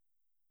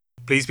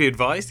Please be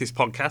advised this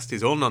podcast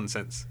is all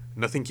nonsense.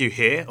 Nothing you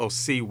hear or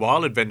see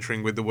while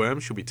adventuring with the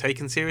worms should be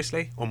taken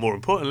seriously, or more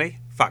importantly,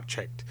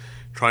 fact-checked.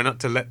 Try not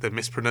to let the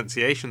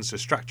mispronunciations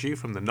distract you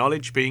from the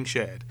knowledge being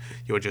shared.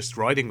 You're just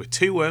riding with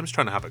two worms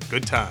trying to have a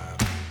good time.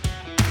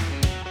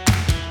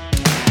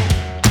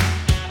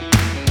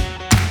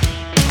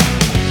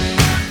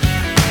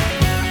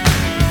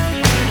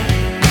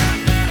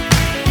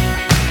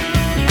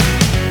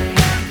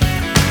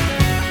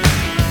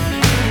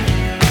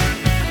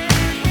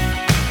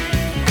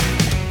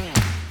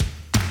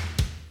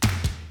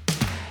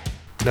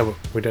 No,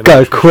 we don't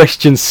know. Go,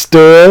 question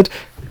stirred.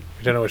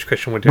 We don't know which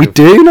question we're doing. We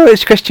do know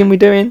which question we're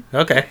doing.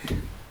 Okay.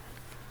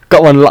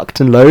 Got one locked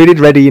and loaded,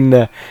 ready in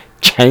the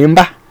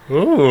chamber.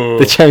 Ooh.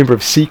 The chamber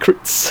of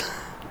secrets.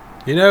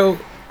 You know,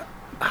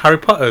 Harry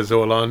Potter's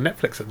all on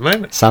Netflix at the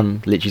moment.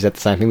 Sam literally said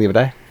the same thing the other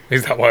day.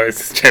 Is that why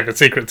it's Chamber of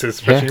Secrets is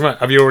especially right?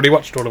 Have you already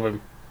watched all of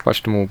them?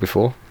 Watched them all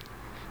before.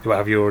 Well,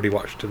 have you already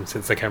watched them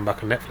since they came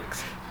back on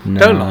Netflix? No.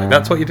 Don't lie,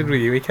 that's what you did with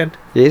your weekend.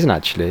 It isn't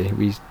actually.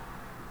 We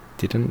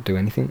didn't do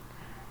anything.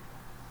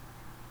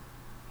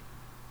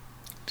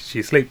 Did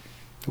you sleep?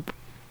 Nope.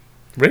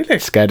 Really?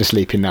 Scared of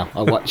sleeping now.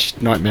 I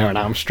watched Nightmare on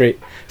Elm Street,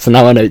 so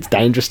now I know it's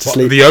dangerous to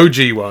sleep. The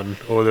OG one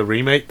or the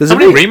remake? There's How a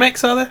many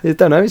remakes are there? I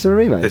don't know, it's a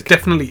remake. There's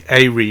definitely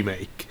a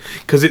remake.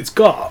 Because it's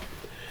got,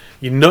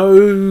 you'll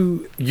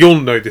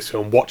know this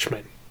film,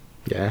 Watchmen.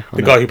 Yeah.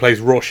 The guy who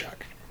plays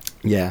Rorschach.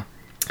 Yeah.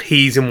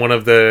 He's in one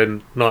of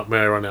the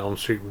Nightmare on Elm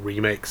Street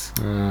remakes.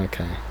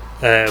 Okay.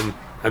 And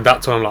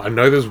that's why I'm like, I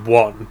know there's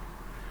one.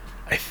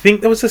 I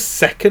think there was a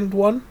second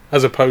one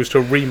as opposed to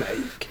a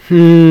remake.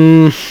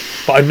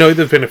 But I know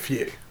there's been a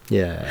few.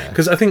 Yeah.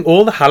 Because I think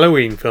all the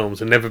Halloween films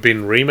have never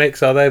been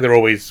remakes, are they? They're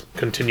always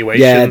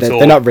continuations. Yeah,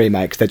 they're not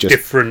remakes. They're just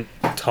different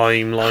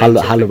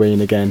timelines.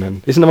 Halloween again.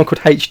 And isn't there one called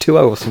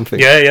H2O or something?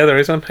 Yeah, there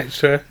is one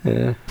H2O.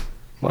 Yeah.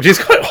 Which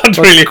is quite odd,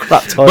 really.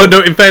 But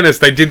no, in fairness,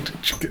 they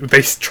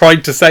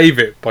tried to save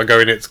it by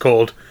going, it's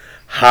called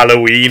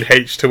Halloween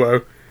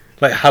H2O.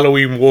 Like,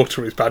 Halloween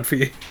water is bad for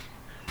you.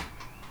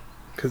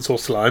 Because it's all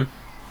slime.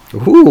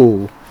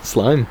 Ooh,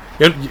 slime.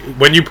 You know,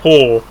 when you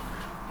pour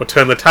or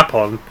turn the tap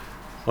on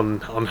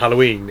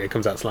Halloween, it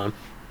comes out slime.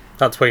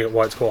 That's why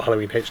it's called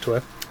Halloween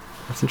H2O.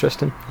 That's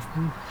interesting.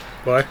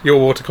 Why? Your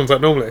water comes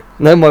out normally?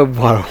 No, my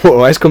water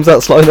always comes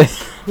out slowly.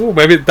 Oh,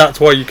 maybe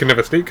that's why you can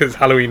never sleep, because it's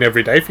Halloween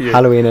every day for you.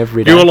 Halloween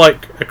every day. You're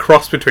like a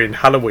cross between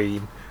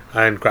Halloween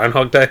and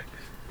Groundhog Day.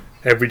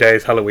 Every day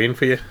is Halloween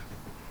for you.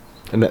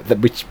 And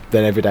which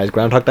then every day is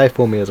Groundhog Day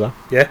for me as well.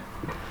 Yeah.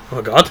 Oh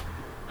my god.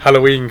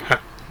 Halloween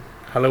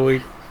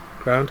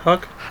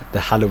Groundhog? The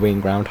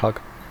Halloween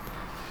Groundhog.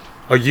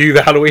 Are you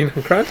the Halloween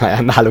Groundhog? I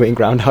am the Halloween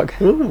Groundhog.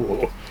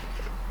 Ooh.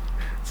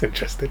 It's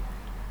interesting.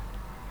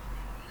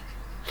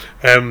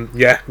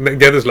 Yeah,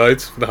 there's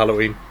loads for the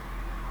Halloween.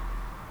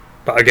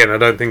 But again, I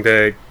don't think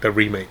they're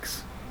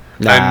remakes.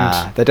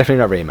 Nah, they're definitely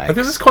not I remakes.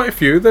 think there's quite a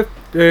few that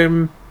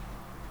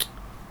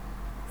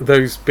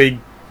those big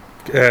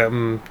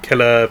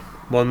killer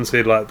ones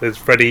who, like, there's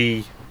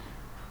Freddy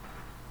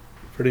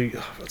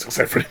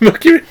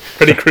Mercury?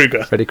 Freddy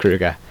Krueger. Freddy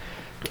Krueger.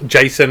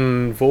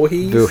 Jason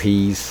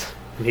Voorhees.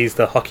 And he's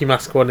the hockey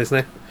mask one,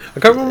 isn't he? I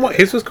can't remember what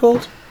his was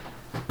called.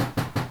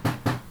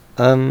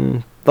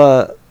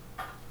 But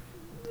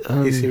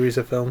His series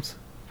of films.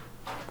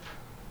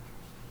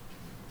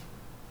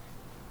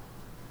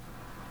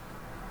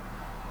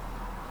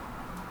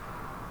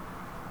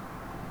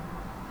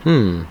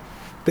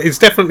 It's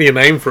definitely a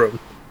name for him.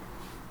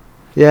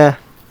 Yeah.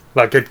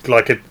 Like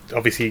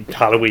obviously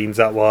Halloween's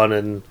that one,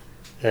 and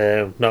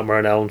Nightmare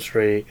on Elm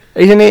Street.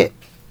 Isn't it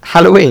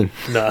Halloween?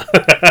 No.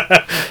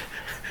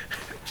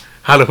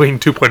 Halloween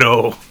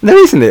 2.0. No,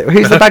 isn't it?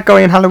 Who's the bad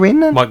guy in Halloween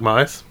then? Mike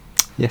Myers.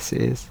 Yes,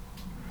 it is.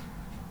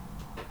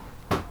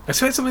 I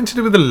swear it's something to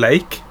do with a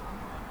lake.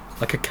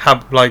 Like a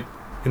cab, like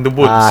in the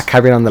woods. Ah,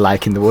 Cabin on the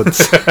Lake in the Woods.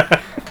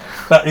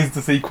 That is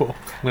the sequel.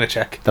 I'm going to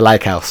check. The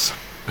Lake House.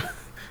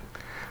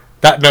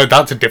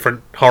 That's a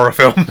different horror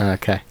film.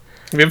 Okay.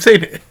 Have you ever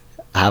seen it?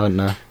 I haven't,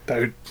 no.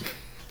 Don't.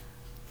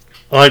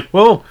 I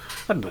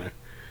don't know.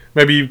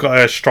 Maybe you've got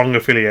a strong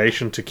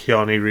affiliation to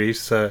Keanu Reeves,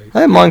 so...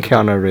 I don't mind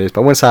Keanu Reeves, but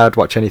I wouldn't say I'd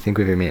watch anything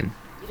with him in.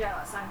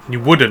 You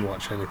wouldn't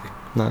watch anything?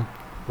 No.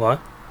 Why?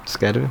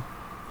 Scared of him.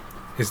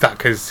 Is that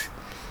because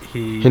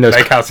he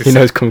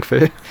knows Kung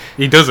Fu?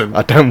 He doesn't?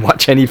 I don't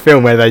watch any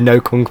film where they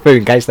know Kung Fu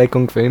in case they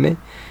Kung Fu me.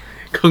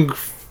 Kung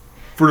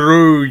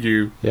Fu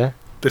you? Yeah.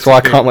 That's why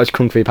I can't watch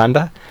Kung Fu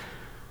Panda.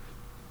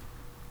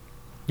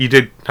 You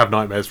did have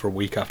nightmares for a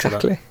week after that.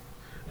 Exactly.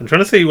 I'm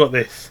trying to see what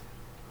this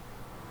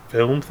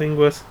film thing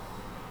was.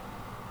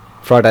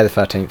 Friday the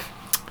 13th.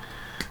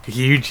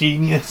 You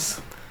genius.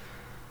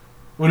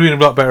 Would have been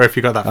a lot better if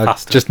you got that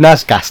faster. Just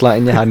nice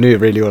gaslighting you. I knew it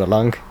really all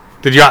along.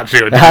 Did you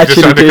actually? Or did I you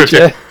just actually did,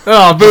 yeah.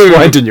 Oh, boom. Just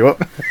winding you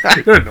up.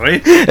 You're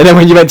annoying. And then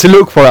when you went to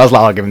look for it, I was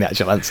like, I'll give him the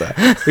actual answer.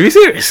 Are you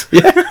serious?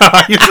 Yeah.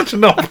 You're such a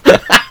knob.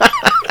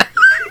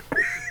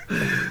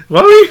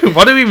 Why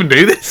do we even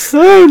do this?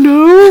 Oh,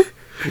 no.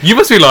 You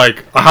must be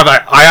like,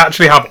 I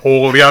actually have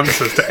all the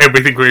answers to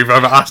everything we've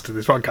ever asked in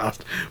this podcast,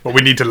 but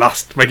we need to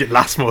make it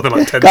last more than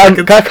like 10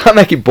 seconds. Can't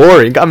make it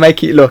boring. Gotta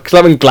make it look. It's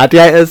like when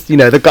gladiators,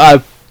 they've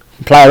got to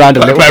play around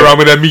a little play bit. around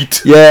with their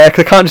meat. Yeah,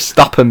 because they can't just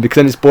stop them because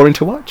then it's boring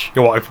to watch.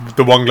 You know what, if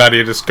the one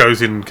gladiator just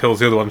goes in and kills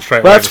the other one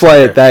straight Well, away. that's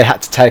why they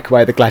had to take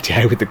away the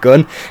gladiator with the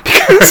gun,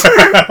 because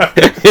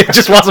it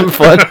just wasn't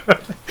fun.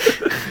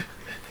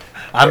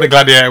 And the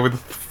gladiator with the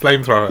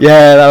flamethrower.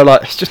 Yeah, they were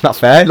like, it's just not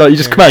fair. Like, you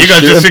just come out You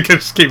guys and shoot 'em. just can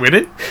just keep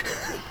winning.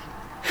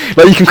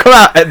 Like, you can come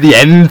out at the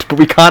end, but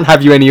we can't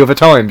have you any other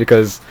time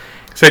because...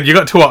 Said you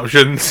got two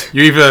options.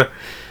 You either,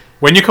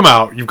 when you come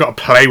out, you've got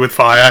to play with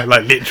fire,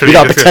 like literally. You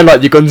gotta pretend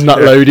like your gun's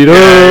not loaded.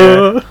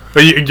 Yeah.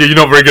 But you're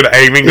not very good at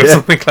aiming or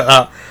something like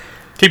that.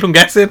 Keep on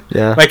guessing.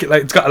 Yeah. Make it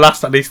like it's got to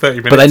last at least 30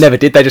 minutes. But they never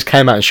did. They just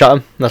came out and shot him.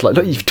 And I was like,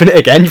 look, you've done it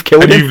again. You've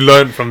killed And him. you've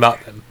learned from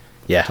that then.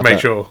 Yeah. To make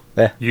sure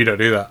Yeah. you don't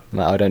do that.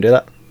 No, I don't do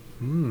that.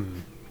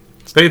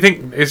 So you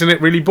think, isn't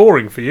it really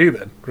boring for you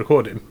then,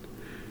 recording?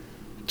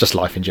 Just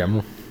life in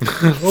general.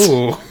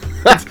 Oh,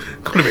 that's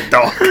got a bit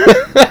dark.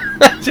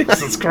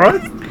 Jesus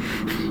Christ.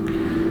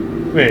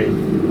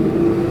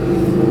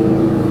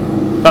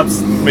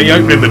 That's me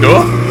opening the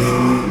door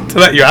to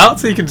let you out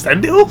so you can just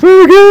end it all.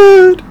 Very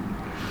good.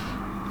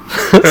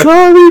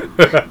 Sorry.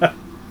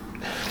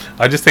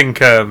 I just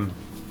think I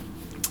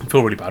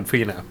feel really bad for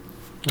you now.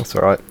 That's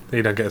alright.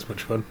 You don't get as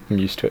much fun. I'm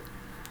used to it.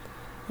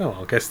 Oh,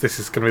 well, I guess this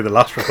is going to be the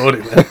last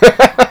recording then.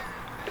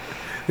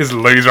 This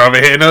loser over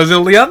here knows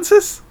all the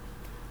answers.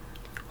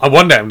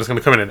 One day I'm just going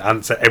to come in and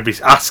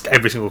ask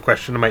every single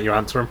question and make you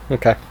answer them.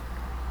 Okay.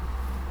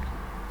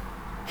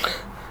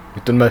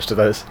 We've done most of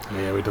those.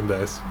 Yeah, we've done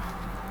those.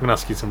 I'm going to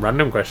ask you some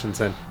random questions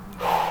then.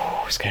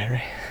 Oh,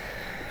 scary.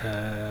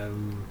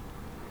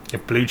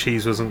 If blue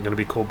cheese wasn't going to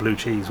be called blue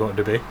cheese, what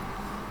would it be?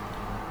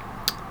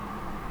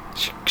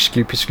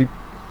 Scoop.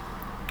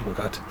 Oh my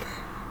god.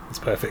 That's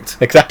perfect.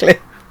 Exactly.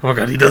 Oh my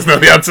god, he does know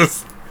the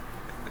answers.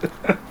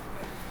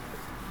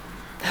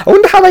 I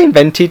wonder how they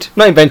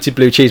not invented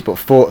blue cheese, but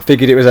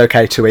figured it was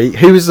okay to eat.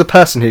 Who was the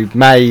person who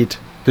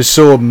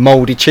saw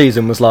mouldy cheese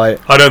and was like...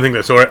 I don't think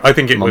they saw it. I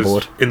think it I'm on was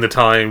board. in the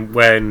time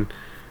when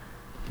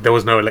there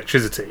was no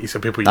electricity, so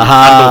people used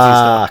candles and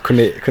stuff.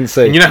 Couldn't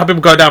see. And you know how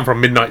people go down for a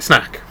midnight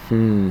snack?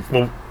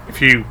 Well,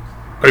 if you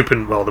they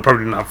probably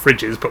didn't have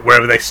fridges, but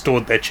wherever they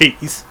stored their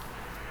cheese,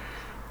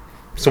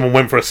 someone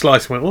went for a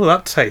slice and went, oh,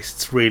 that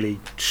tastes really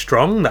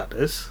strong, that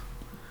does.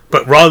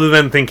 But rather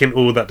than thinking,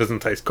 oh, that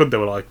doesn't taste good, they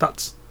were like,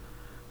 that's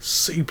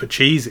super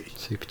cheesy.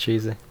 Super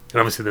cheesy. And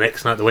obviously the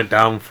next night they went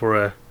down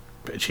for a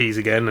bit of cheese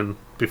again, and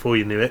before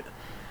you knew it,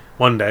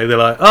 one day they're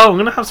like, oh, I'm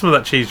going to have some of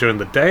that cheese during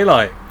the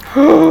daylight.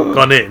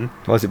 Gone in.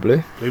 Why is it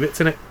blue? Blue bits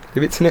in it.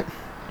 Blue bits in it?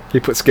 You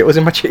put Skittles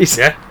in my cheese?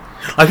 Yeah.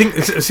 I think,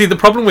 see, the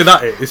problem with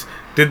that is,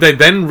 did they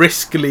then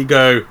riskily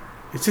go,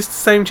 is this the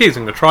same cheese?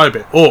 I'm going to try a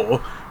bit.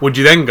 Or would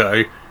you then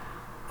go,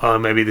 oh,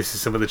 maybe this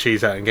is some of the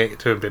cheese out and get it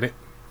to a bin.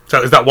 So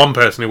it was that one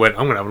person who went,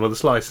 I'm going to have another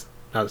slice.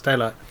 Now it's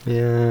daylight.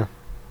 Yeah.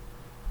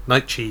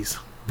 Night cheese,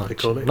 they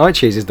call it. Night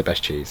cheese is the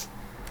best cheese.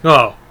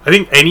 Oh, I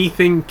think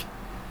anything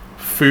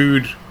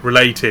food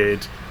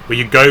related where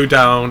you go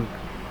down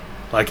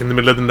like in the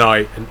middle of the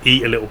night and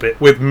eat a little bit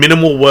with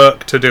minimal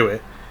work to do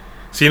it.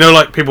 So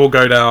like people will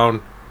go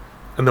down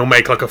and they'll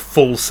make like a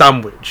full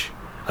sandwich.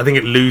 I think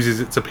it loses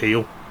its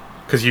appeal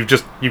because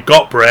you've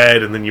got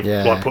bread and then you've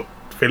like put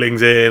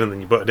fillings in and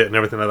then you buttered it and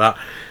everything like that.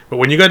 But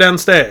when you go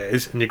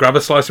downstairs and you grab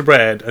a slice of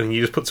bread and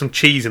you just put some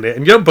cheese in it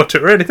and you don't butter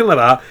it or anything like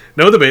that,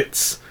 no other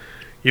bits,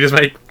 you just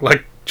make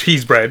like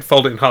cheese bread,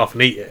 fold it in half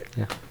and eat it.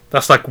 Yeah.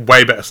 That's like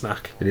way better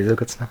snack. It is a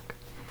good snack.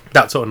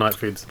 That sort of night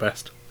food's the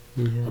best.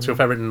 Yeah. What's your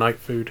favourite night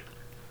food?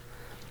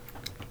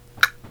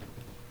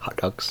 Hot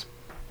dogs.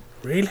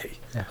 Really?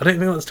 Yeah. I don't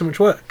think that's too much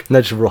work.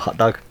 No, just a raw hot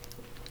dog.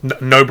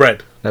 No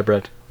bread. No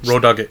bread. Raw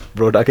dog it.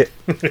 Raw dog it.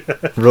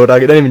 Raw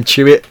dog it. Don't even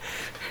chew it.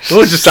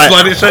 Oh, just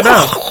slide it straight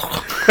down.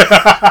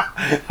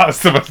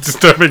 That's the most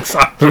disturbing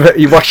sound.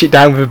 You wash it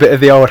down with a bit of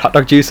the old hot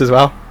dog juice as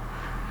well.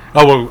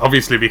 Oh, well,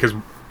 obviously, because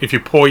if you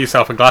pour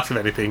yourself a glass of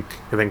anything,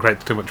 it then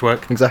creates too much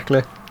work.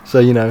 Exactly.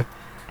 So,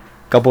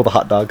 gobble the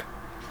hot dog,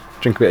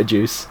 drink a bit of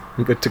juice,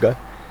 you're good to go.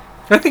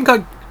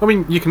 I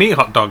mean, you can eat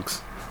hot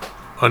dogs.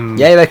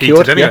 Yeah, they're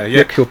cured. Anyway, yeah,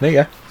 they're cured meat,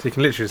 yeah. So you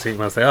can literally just eat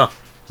them as they are.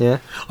 Yeah.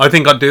 I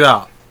think I'd do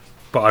that,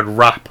 but I'd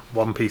wrap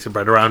one piece of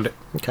bread around it.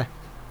 Okay.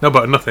 No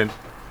butter, nothing.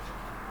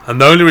 And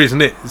the only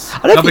reason is...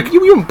 I don't think you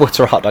wouldn't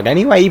butter a hot dog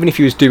anyway, even if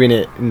you was doing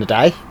it in the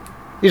day.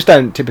 You just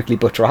don't typically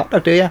butter a hot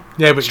dog, do you?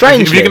 Yeah, but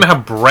strangely, if you're going to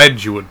have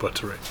bread, you would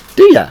butter it.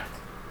 Do you?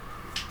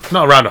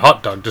 Not around a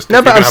hot dog, just...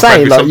 No, but I'm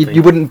saying, like,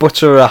 you wouldn't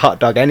butter a hot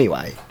dog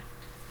anyway.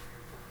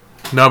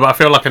 No, but I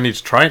feel like I need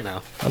to try it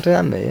now. I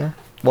don't know, yeah.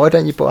 Why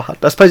don't you put a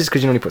hot dog? I suppose it's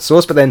because you only put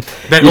sauce, but then...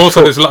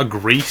 There's a lot of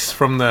grease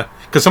from the...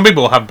 Because some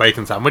people have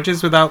bacon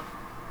sandwiches without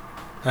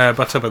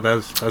butter, but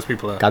those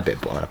people are... Got a bit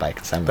of butter on a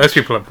bacon sandwich. Those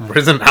people have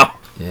risen now.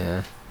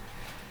 Yeah.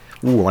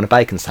 Ooh, I want a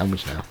bacon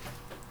sandwich now.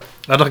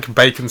 I'd like a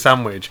bacon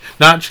sandwich.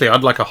 No, actually,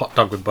 I'd like a hot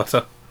dog with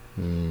butter.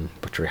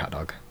 Buttery hot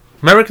dog.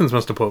 Americans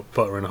must have put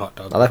butter in a hot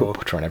dog. Oh, they put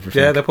butter on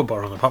everything. Yeah, they put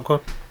butter on the popcorn.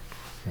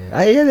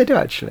 Yeah, they do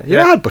actually. You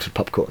Yeah. ever had buttered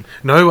popcorn?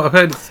 No, I've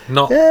heard it's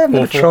not Yeah, I've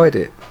never awful. tried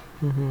it.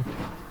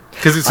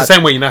 Because it's the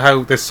same way, you know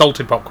how there's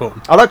salted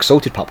popcorn. I like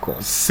salted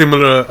popcorn.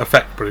 Similar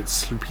effect, but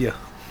it's sloopier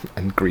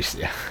And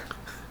greasier.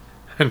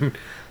 and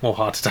more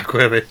heart attack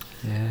worthy.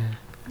 Yeah.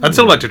 I'd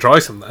still like to try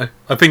some though.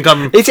 I think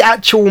Is it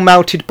actual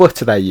melted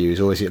butter they use,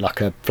 or is it like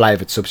a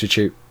flavoured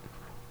substitute?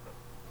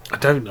 I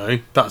don't know.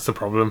 That's the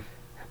problem.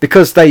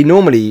 Because they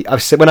normally,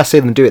 when I see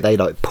them do it, they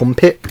like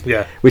pump it,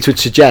 Yeah. which would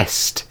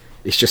suggest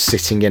it's just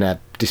sitting in a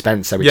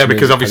dispenser. Which Yeah,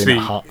 means because it's probably obviously-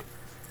 not hot.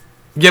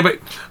 Yeah, but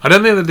I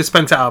don't think they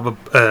dispense it out of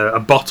a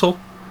bottle.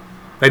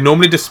 They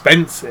normally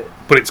dispense it,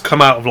 but it's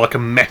come out of like a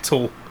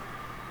metal.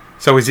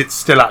 So is it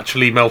still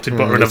actually melted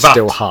butter in a It's vat?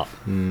 still hot.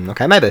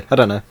 Okay, maybe. I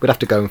don't know. We'd have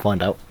to go and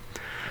find out.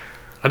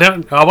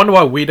 I wonder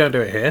why we don't do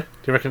it here. Do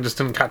you reckon it just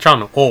didn't catch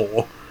on,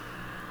 or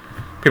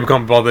people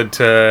can't be bothered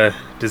to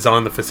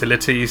design the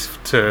facilities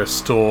to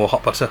store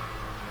hot butter?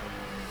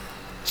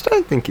 Just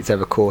don't think it's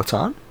ever caught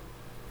on.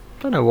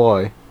 Don't know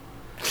why.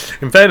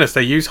 In fairness,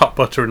 they use hot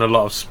butter in a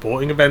lot of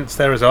sporting events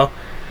there as well.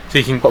 So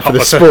you can What, for hot the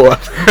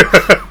butter.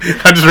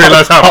 sport? I just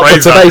realised how Hot I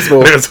phrased butter that.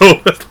 baseball.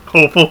 It was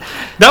awful.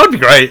 That would be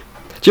great.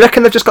 Do you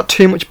reckon they've just got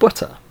too much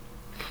butter?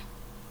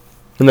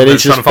 And they They're need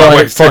to just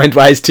trying to find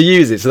ways to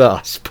use it, so they'll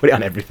just put it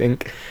on everything.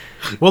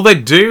 Well, they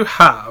do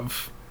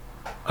have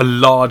a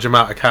large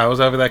amount of cows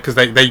over there because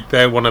they're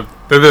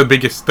the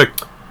biggest.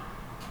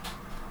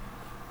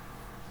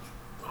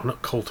 I'm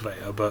not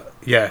cultivator, but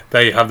yeah,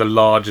 they have the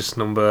largest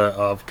number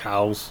of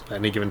cows at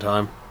any given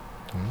time.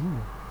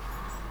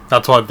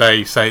 That's why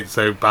they say it's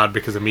so bad,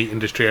 because the meat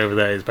industry over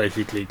there is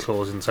basically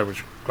causing so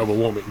much global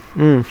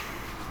warming.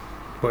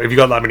 But if you've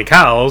got that many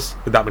cows,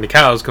 with that many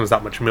cows comes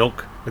that much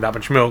milk. With that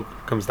much milk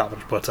comes that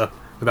much butter.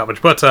 With that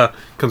much butter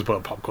comes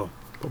butter popcorn.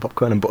 Butter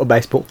popcorn and butter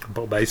baseball.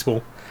 Butter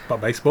baseball.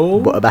 Butter baseball.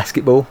 Butter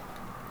basketball.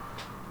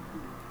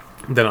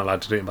 They're not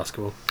allowed to do it in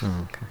basketball.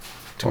 Oh, okay.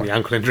 Too many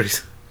ankle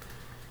injuries.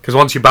 Because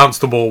once you bounce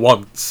the ball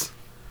once,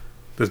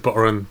 there's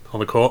butter on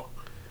the court.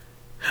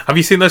 Have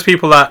you seen those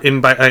people that in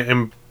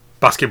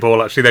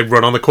basketball, actually, they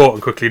run on the court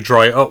and quickly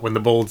dry it up when the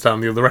ball's down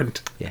the other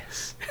end?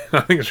 Yes. I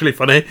think it's really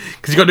funny,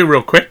 because you got to do it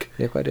real quick.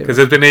 Yeah, quite do. Because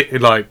there's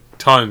been like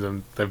times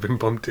and they've been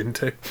bumped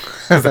into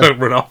because they don't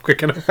run off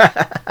quick enough.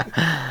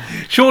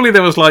 Surely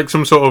there was like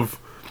some sort of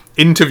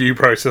interview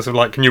process of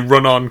like, can you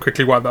run on,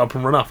 quickly wipe that up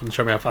and run off and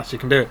show me how fast you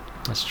can do it?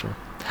 That's true.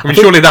 I mean,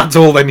 surely that's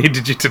all they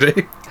needed you to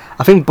do.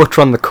 I think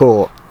Butter on the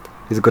Court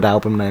is a good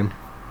album name.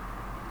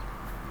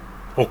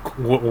 Or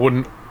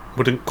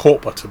wouldn't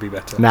court butter be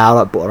better? Now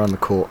I like Butter on the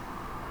Court.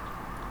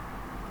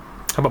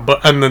 How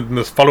about and then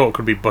the follow-up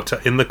could be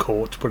butter in the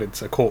court, but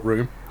it's a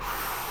courtroom.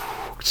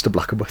 Just a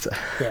block of butter.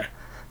 Yeah.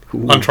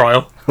 Ooh. On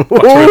trial. Ooh,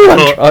 Butter in the on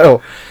court.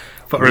 trial.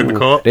 Butter in the Ooh.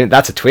 court.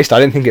 That's a twist. I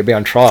didn't think it'd be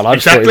on trial. I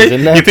just Exactly. thought it was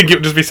in there. You think it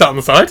would just be sat on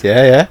the side?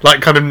 Yeah, yeah.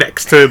 Like kind of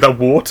next to the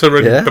water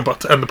and Yeah. the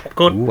butter and the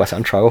popcorn? Ooh, what's it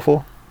on trial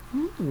for?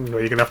 Well, you're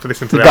going to have to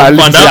listen to the Gotta album.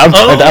 listen to the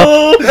album, find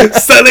Oh,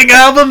 selling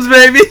albums,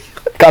 baby!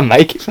 Gotta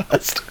make it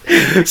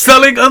first.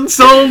 Selling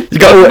unsold. You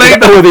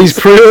got all these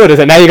pre-orders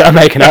and now you gotta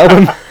make an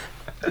album.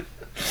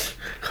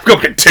 I've got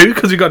to get two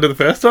because we got to do the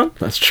first one.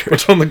 That's true.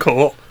 Butter on the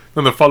court.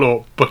 And the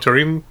follow-up, butter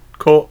in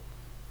court.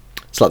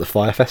 It's like the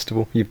Fire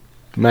Festival. You've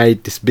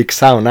made this big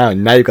sound now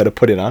and now you've got to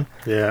put it on.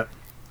 Yeah.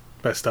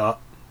 Best start.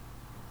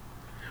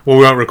 Well,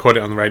 we won't record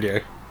it on the radio.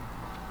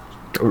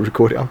 Got to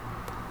record it on.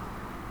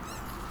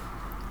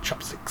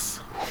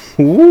 Chopsticks.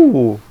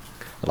 Ooh.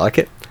 I like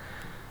it.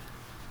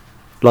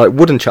 Like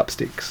wooden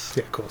chopsticks.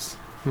 Yeah, of course.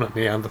 I'm not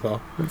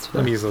Neanderthal. That's I'm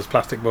fair. using those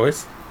plastic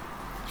boys.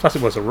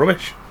 Plastic boys are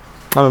rubbish.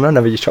 I don't know,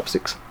 never use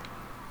chopsticks.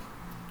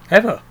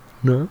 Ever.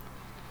 No.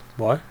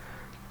 Why?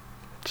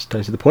 Just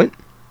don't see the point.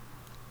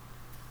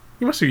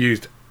 You must have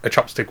used a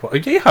chopstick. Well,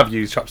 you have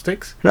used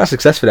chopsticks. Not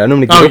successfully. I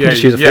normally give Oh, up yeah, and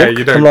just use a yeah, fork.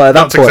 you don't. I'm like at that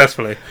Not point.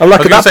 successfully. I'm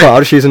like I was at that gonna say, point,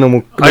 I'll just use a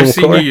normal I've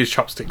seen curry. you use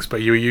chopsticks,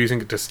 but you were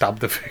using it to stab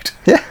the food.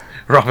 Yeah.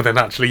 Rather than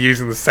actually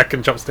using the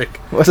second chopstick.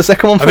 What's the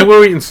second one for? I think we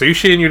were eating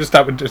sushi and you just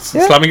started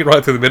slamming it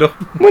right through the middle.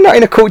 We're not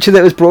in a culture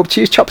that was brought up to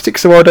use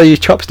chopsticks, so why do I use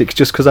chopsticks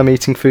just because I'm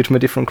eating food from a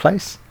different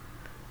place?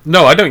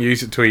 No, I don't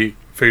use it to eat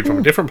food from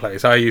a different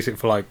place. I use it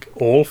for like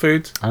all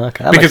foods. Okay,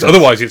 that Because makes sense.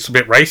 otherwise it's a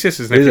bit racist,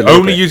 isn't it? It is If a you little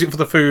only bit. use it for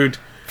the food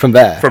From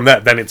there. from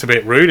that, then it's a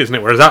bit rude, isn't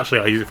it? Whereas actually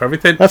I use it for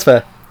everything. That's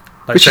fair.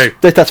 Like, Which so,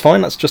 is, that's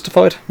fine, that's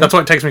justified. that's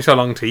why it takes me so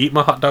long to eat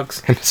my hot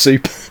dogs. And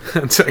soup.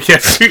 And so, yeah,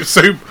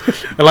 soup.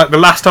 And like the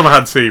last time I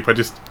had soup, I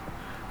just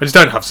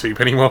don't have soup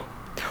anymore.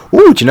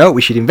 Ooh, do you know what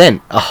we should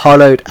invent? A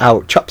hollowed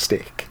out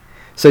chopstick.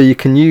 So you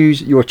can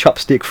use your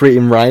chopstick for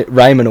eating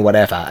ramen or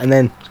whatever, and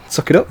then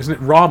suck it up. Isn't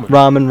it ramen?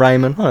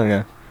 Ramen, I don't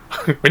know.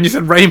 When you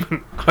said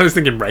Raymond, I was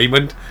thinking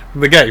Raymond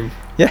from the game.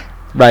 Yeah,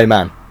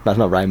 Rayman. That's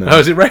not Raymond. Oh,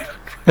 is it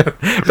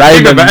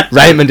Raymond?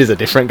 Raymond is a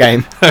different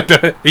game.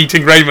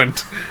 Eating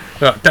Raymond.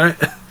 Oh, don't.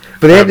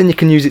 But yeah, then you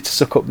can use it to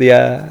suck up the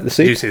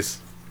soup.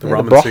 Juices. The Yeah,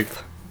 ramen broth. soup.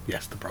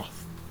 Yes, the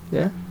broth.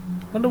 Yeah.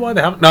 Wonder why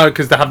they haven't. No,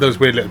 because they have those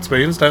weird little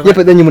spoons, don't they? Yeah,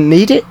 but then you wouldn't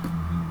need it.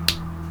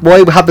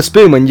 Why have the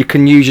spoon when you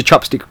can use your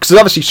chopstick? Because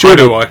obviously, I know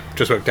surely. why.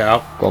 Just worked it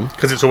out. Go on.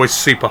 Because it's always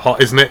super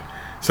hot, isn't it?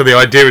 So the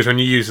idea is when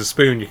you use a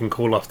spoon, you can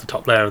cool off the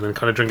top layer and then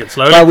kind of drink it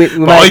slowly.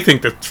 Well, I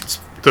think that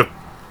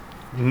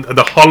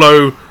the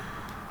hollow...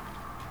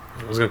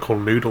 I was going to call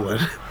noodle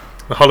then.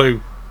 The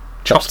hollow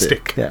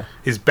chopstick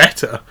is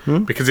better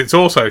because it's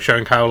also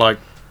showing how like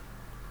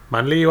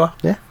manly you are.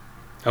 Yeah.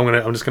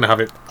 I'm just gonna have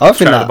it. I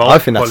think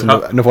that's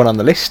another one on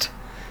the list.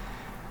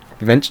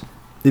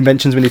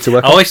 Inventions we need to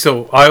work on.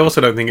 I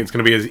also don't think it's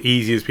going to be as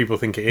easy as people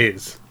think it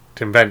is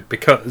to invent,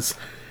 because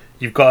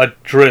you've got to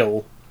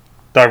drill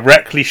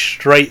directly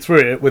straight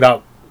through it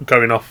without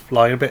going off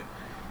line a bit.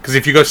 Because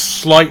if you go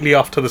slightly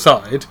off to the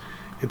side,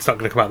 it's not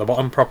going to come out the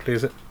bottom properly,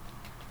 is it?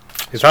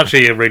 It's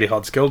actually a really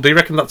hard skill. Do you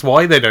reckon that's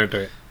why they don't do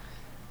it?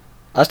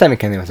 I just don't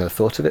think anyone's ever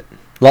thought of it.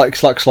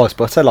 It's like sliced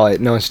butter. Like,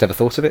 no one's just ever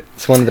thought of it.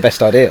 It's one of the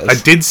best ideas.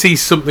 I did see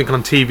something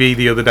on TV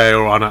the other day,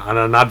 or on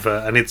an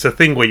advert, and it's a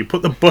thing where you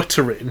put the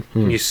butter in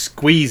and you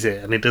squeeze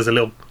it, and it does a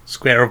little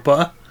square of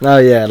butter. Oh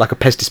yeah, like a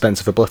Pez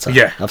dispenser for butter.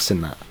 Yeah, I've seen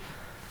that.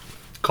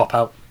 Cop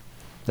out.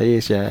 It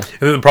is, yeah.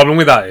 And the problem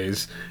with that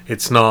is,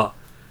 it's not.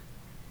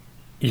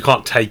 You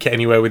can't take it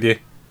anywhere with you.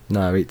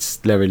 No, it's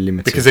very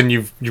limited. Because then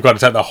you've got to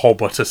take the whole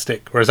butter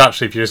stick. Whereas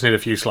actually, if you just need a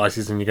few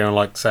slices and you're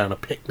going to, say, on a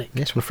picnic.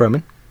 Yeah, just want to throw them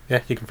in.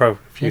 Yeah, you can throw a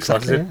few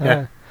slices in.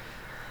 Yeah.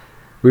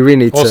 We really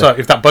need also,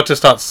 if that butter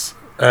starts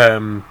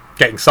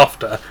getting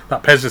softer,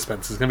 that Pez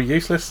dispenser is going to be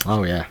useless.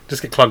 Oh, yeah.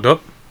 Just get clogged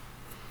up.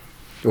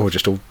 Or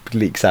just all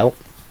leaks out.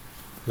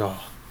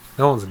 Oh,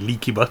 no one's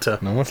leaky butter.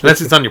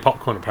 Unless it's on your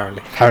popcorn,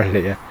 apparently.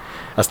 Apparently, yeah.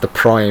 That's the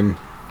prime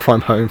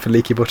home for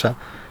leaky butter.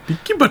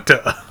 Leaky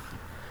butter.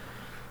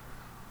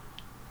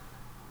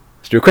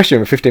 Let's do a question.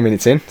 We're 15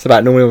 minutes in. It's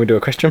about normally when we do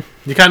a question.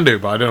 You can do,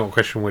 but I don't know what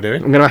question we're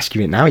doing. I'm going to ask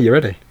you it now. Are you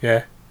ready?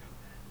 Yeah.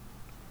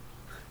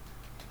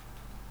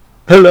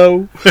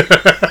 Hello.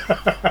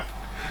 I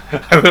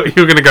thought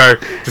you were going to go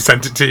to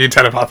send it to you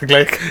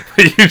telepathically,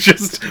 but you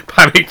just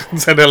panicked and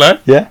said hello.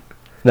 Yeah.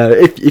 No,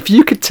 if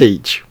you could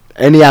teach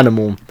any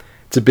animal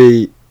to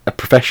be a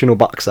professional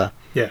boxer,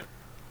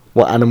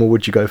 what animal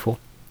would you go for?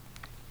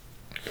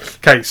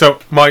 Okay, so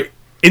my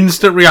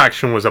instant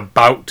reaction was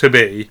about to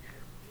be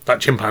that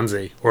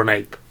chimpanzee or an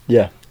ape.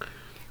 Yeah.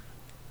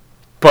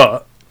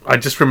 But I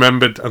just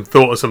remembered and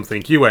thought of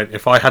something. You went,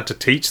 if I had to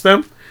teach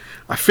them,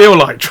 I feel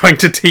like trying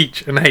to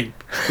teach an ape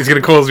is going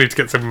to cause me to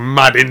get some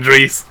mad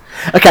injuries.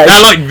 Okay.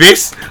 They're like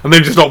this, and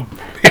then just not...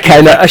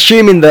 Okay, now,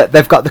 assuming that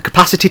they've got the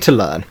capacity to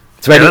learn.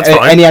 So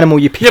any animal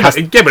you pick but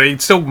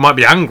it still might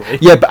be angry.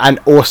 Yeah, and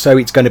also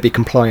it's going to be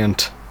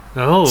compliant.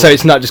 Oh. So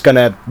it's not just going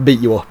to beat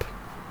you up.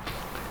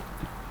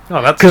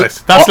 Oh, that's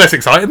less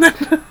exciting then.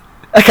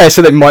 Okay,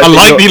 so they might... I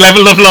like the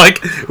level of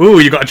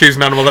you got to choose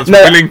an animal that's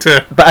willing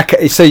to... But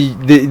okay, so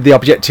the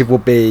objective will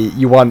be,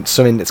 you want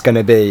something that's going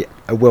to be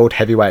a world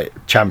heavyweight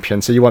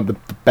champion, so you want the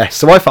best.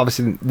 So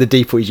obviously the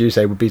default, as you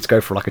say, would be to go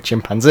for like a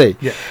chimpanzee.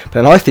 Yeah. But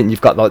then I think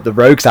you've got like the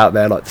rogues out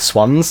there, like the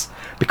swans,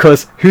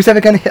 because who's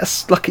ever going to hit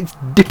us? Like, it's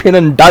dipping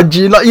and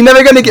dodging. Like, you're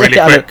never going to get really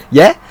a quick.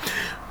 Yeah?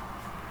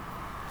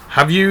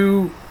 Have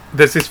you...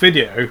 There's this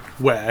video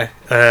where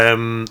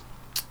an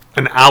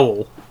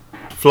owl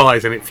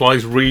flies, and it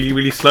flies really,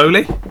 really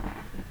slowly,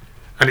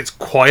 and it's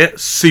quiet,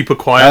 super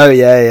quiet. Oh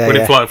yeah, when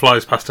it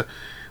flies past her.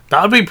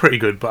 That would be pretty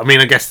good, but I mean,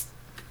 I guess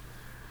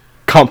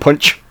can't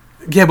punch.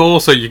 Yeah, but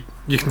also you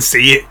can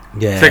see it.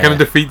 Yeah, so it kind of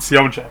defeats the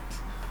object.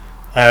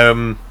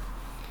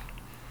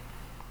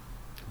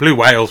 Blue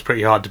whale's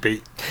pretty hard to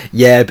beat.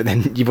 Yeah, but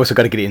then you've also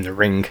got to get it in the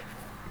ring.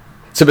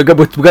 So we're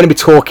going to be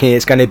talking.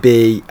 It's going to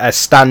be a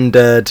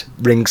standard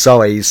ring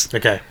size.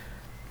 Okay.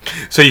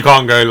 So you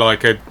can't go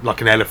like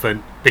an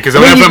elephant, because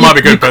an elephant might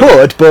be good. You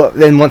could, but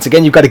then once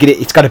again, you've got to get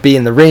it. It's got to be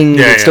in the ring.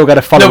 Yeah, it's still got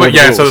to follow. No, but the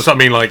rules. So that's what I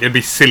mean. Like, it'd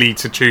be silly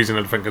to choose an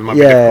elephant because it might be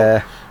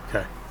difficult.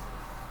 Okay.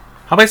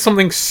 How about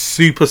something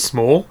super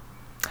small?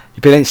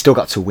 But then it's still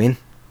got to win.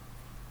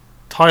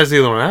 Tires the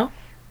other one out.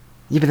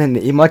 Yeah, but then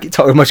you might get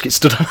tired. You might get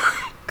stood on.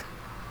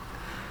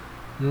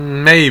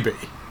 Maybe.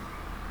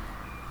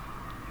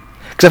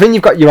 Because I think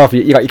you've got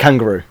your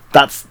kangaroo.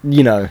 That's,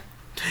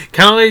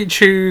 Can I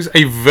choose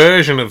a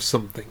version of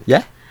something?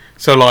 Yeah.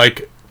 So,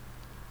 like,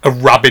 a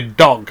rabid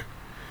dog.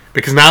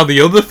 Because now the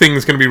other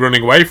thing's going to be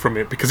running away from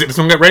it because it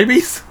doesn't get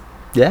rabies.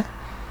 Yeah.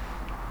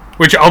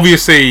 Which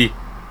obviously...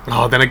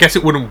 Oh, then I guess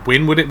it wouldn't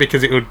win, would it?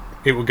 Because it would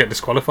get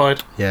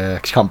disqualified. Yeah,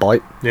 because you can't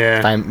bite.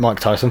 Yeah. Mike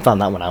Tyson found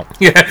that one out.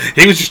 Yeah,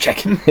 he was just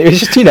checking. It was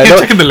just, checking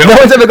the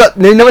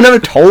no one ever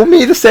told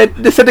me. They said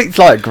it's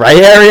like a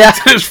grey area.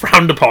 It's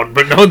frowned upon,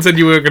 but no one said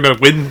you were going to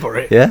win for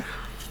it. Yeah.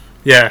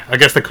 Yeah, I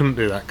guess they couldn't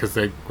do that because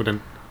they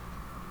wouldn't.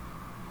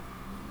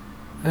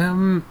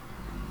 And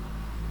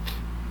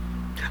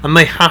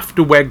they have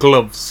to wear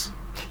gloves.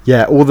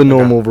 Yeah, all the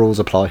normal rules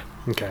apply.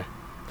 Okay.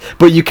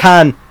 But you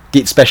can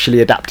get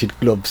specially adapted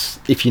gloves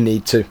if you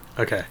need to.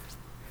 Okay.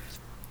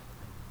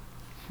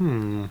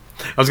 I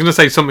was going to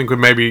say something with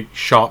maybe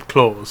sharp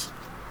claws.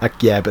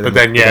 Yeah, but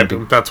then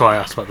that's why I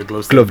asked about the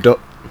gloves. Gloved up.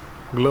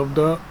 Gloved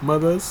up,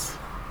 mothers.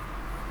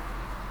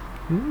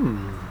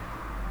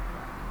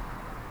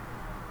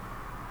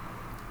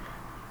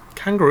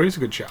 Kangaroo's a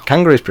good shout.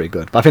 Kangaroo's pretty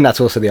good, but I think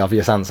that's also the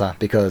obvious answer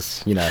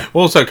because, you know.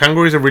 Also,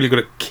 kangaroos are really good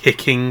at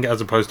kicking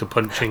as opposed to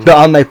punching. But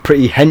aren't they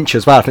pretty hench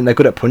as well? I think they're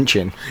good at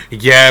punching.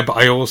 Yeah, but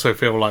I also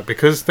feel like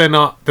because they're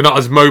not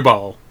as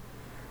mobile.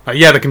 Like,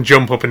 yeah, they can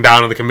jump up and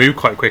down and they can move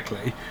quite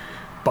quickly,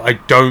 but I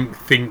don't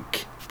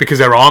think because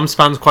their arm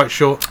span's quite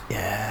short.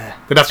 Yeah.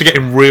 They'd have to get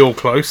in real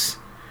close,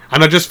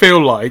 and I just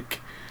feel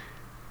like,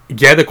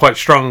 yeah, they're quite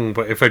strong,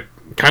 but if a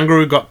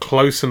kangaroo got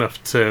close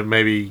enough to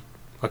maybe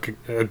like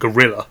a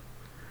gorilla.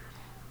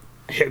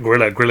 Hit a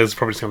gorilla. Gorilla's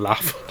probably just gonna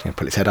laugh. Yeah,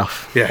 pull its head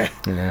off. Yeah.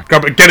 Yeah.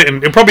 Grab it, get it in.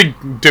 It'll probably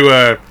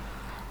do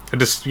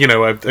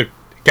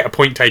get a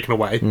point taken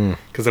away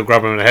because they'll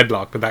grab him in a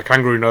headlock. But that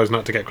kangaroo knows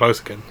not to get close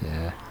again.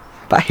 Yeah.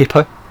 But a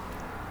hippo.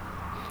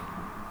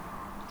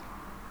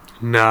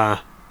 Nah,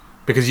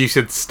 because you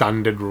said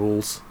standard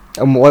rules.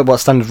 And what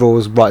standard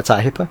rules writes out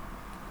a hippo?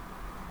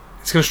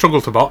 It's gonna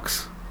struggle to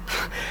box.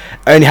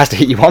 Only has to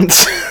hit you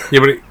once. Yeah,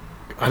 but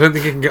I don't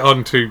think it can get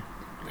on to.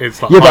 It's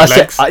like Yeah, but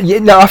legs.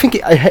 I think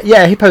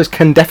hippos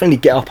can definitely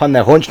get up on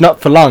their haunch, not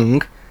for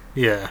long.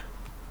 Yeah.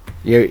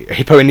 A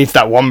hippo needs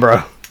that one,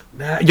 bro.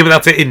 Nah, yeah, but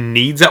that's it. It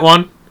needs that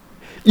one.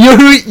 You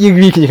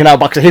can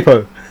outbox a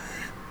hippo.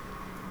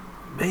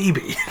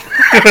 Maybe.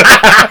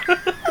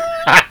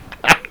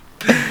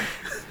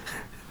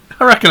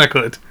 I reckon I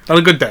could on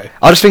a good day.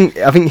 I think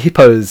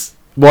hippos.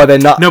 Why they're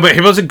not? No, but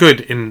hippos are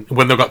good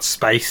when they've got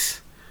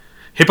space.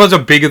 Hippos are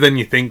bigger than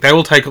you think. They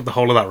will take up the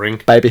whole of that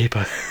ring. Baby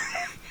hippo.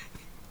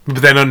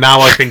 But then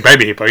now I think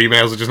baby hippo, you may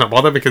as well just not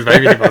bother because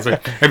baby hippos they're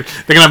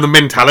gonna have the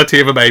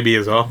mentality of a baby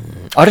as well.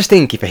 I just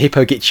think if a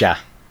hippo gets you,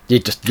 you're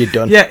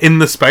done. Yeah, in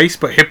the space,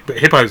 but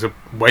hippos are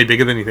way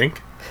bigger than you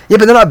think. Yeah,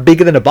 but they're not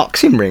bigger than a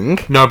boxing ring.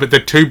 No, but they're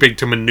too big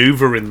to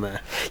manoeuvre in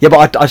there. Yeah,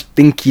 but I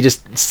think you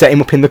just set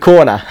him up in the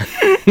corner.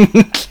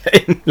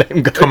 let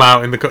him go. Come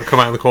out in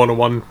the corner,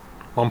 one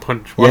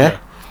punch. Yeah.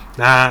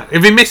 Nah,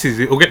 if he misses,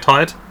 he'll get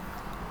tired.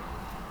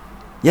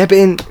 Yeah, but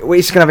he's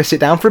just gonna have to sit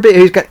down for a bit.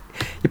 You're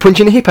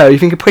punching a hippo. You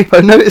think a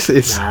hippo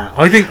notices? Nah,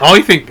 I think. Well,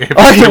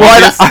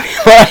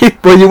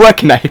 you're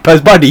working that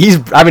hippo's body. He's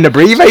having a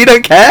breather. You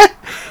don't care.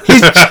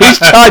 He's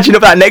charging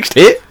up that next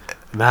hit.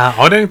 Nah,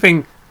 I don't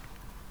think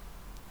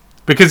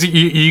because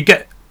you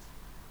get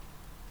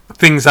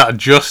things that are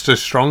just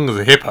as strong as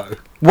a hippo.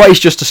 What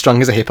is just as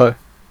strong as a hippo?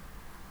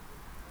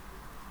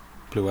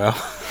 Blue whale.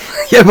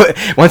 Yeah, but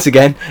once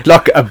again,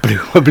 like a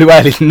blue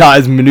whale is not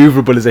as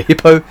manoeuvrable as a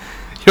hippo.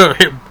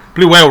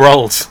 Blue whale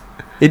rolls.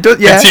 It does,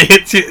 yeah.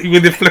 Hits you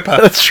with the flipper.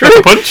 That's true. Like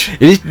a punch.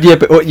 Yeah,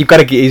 but you've got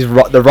to get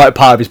the right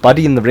part of his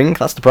body in the ring.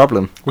 That's the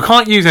problem. We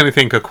can't use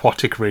anything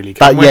aquatic, really,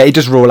 can we? Yeah, it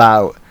does rule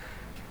out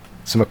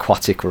some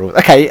aquatic rules.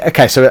 Okay.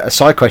 So a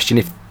side question: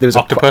 if there was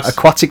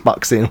aquatic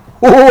boxing,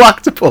 ooh,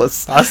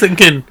 octopus. I was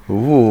thinking,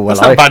 ooh, that's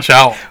not a bad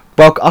shout.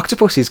 Well,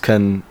 octopuses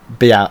can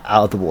be out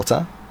of the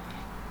water.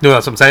 No,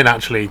 that's what I'm saying.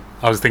 Actually,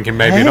 I was thinking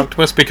maybe an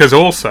octopus because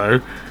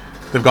also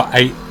they've got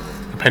 8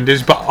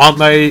 appendages, but aren't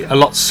they a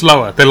lot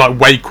slower? They're like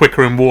way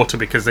quicker in water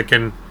because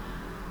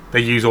they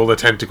use all their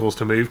tentacles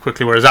to move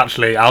quickly, whereas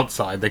actually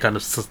outside they kind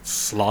of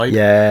slide.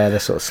 Yeah, they're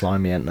sort of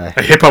slimy, aren't they?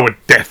 A hippo would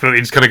definitely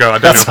just kind of go, I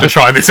don't have to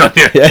try this on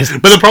you. Yes.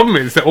 But the problem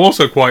is they're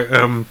also quite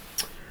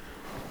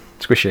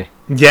squishy.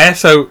 Yeah,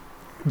 so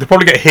they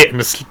probably get hit and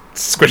just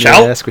squish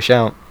out. Yeah, squish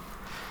out.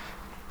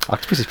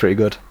 Octopus is pretty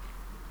good.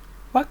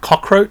 Like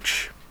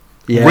cockroach.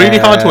 Yeah. Really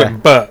hard to win,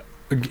 but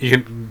you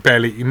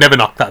never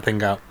knock that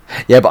thing out.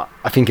 Yeah, but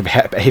I think if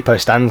a hippo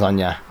stands on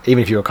you,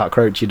 even if you're a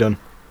cockroach, you're done.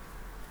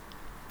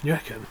 You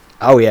reckon?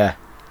 Oh, yeah.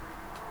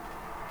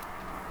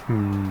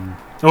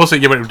 Also,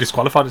 you went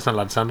disqualified. It's not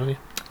allowed to stand on you.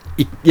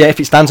 Yeah, if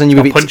it stands on you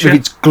if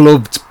it's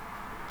gloved.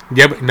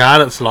 Yeah, but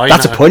that's lying.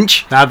 That's a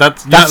punch.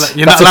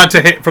 You're not allowed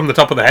to hit from the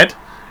top of the head.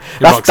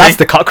 That's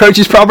the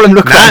cockroach's problem.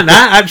 Look.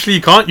 Actually,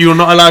 you can't. You're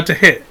not allowed to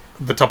hit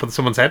the top of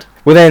someone's head.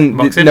 Well, then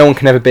no one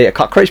can ever beat a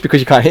cockroach because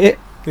you can't hit it.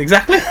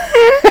 Exactly.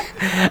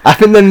 I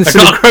think then the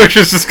cockroach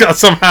has just got to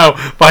somehow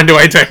find a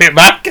way to hit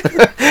back.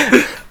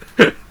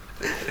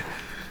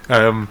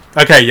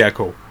 Okay, yeah,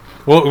 cool.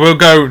 We'll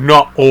go.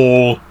 Not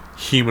all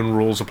human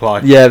rules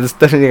apply. Yeah, there's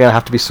definitely going to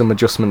have to be some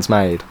adjustments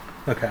made.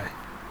 Okay.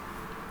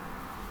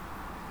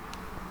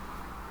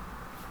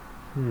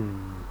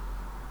 I'm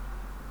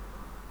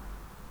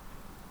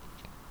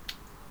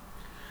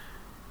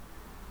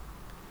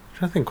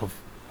trying to think of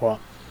what.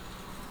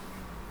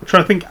 I'm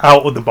trying to think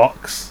out of the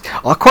box.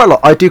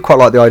 I do quite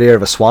like the idea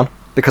of a swan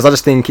because I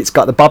just think it's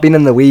got the bobbing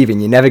and the weaving.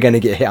 You're never going to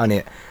get hit on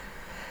it,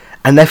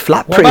 and they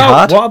flap pretty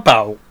hard. What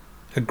about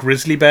a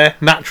grizzly bear?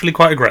 Naturally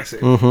quite aggressive.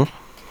 Mm-hmm.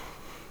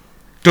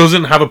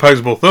 Doesn't have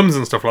opposable thumbs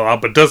and stuff like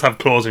that, but does have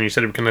claws, and you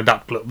said it can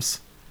adapt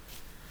gloves.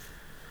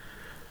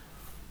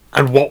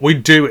 And what we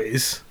do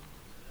is,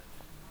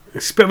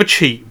 it's a bit of a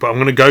cheat, but I'm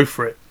going to go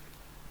for it.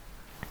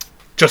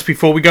 Just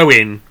before we go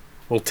in,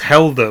 we'll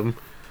tell them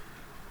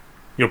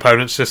your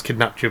opponent's just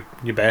kidnapped your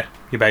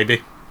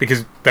baby,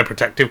 because they're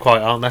protective,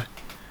 quite, aren't they?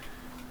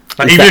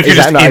 Like,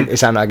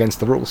 Is that not against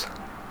the rules?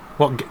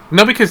 What?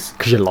 No, because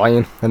you're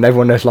lying, and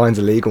everyone knows lying's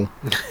illegal.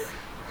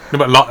 No,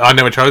 but I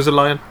never chose a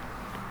lion.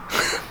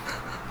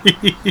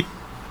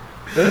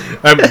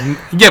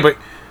 Yeah, but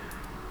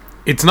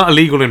it's not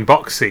illegal in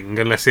boxing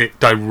unless it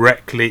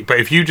directly. But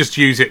if you just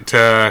use it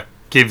to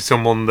give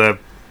someone the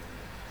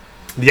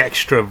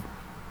extra.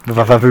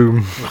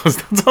 Boom.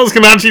 That's what I was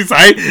going to actually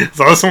say.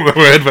 So that's not the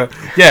word, but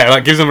yeah,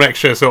 like gives them an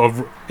extra sort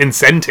of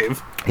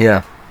incentive.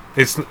 Yeah.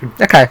 It's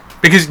Okay.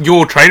 because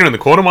your trainer in the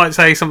corner might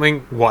say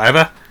something,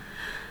 whatever.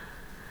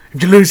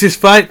 If you lose this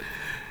fight,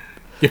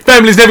 your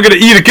family's never going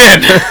to eat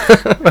again.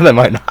 Well, they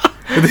might not.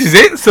 But this is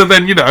it. So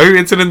then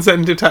it's an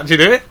incentive to actually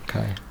do it.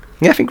 Okay.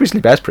 Yeah, I think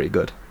grizzly bear's pretty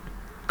good.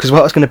 Because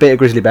what was going to beat a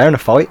grizzly bear in a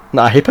fight?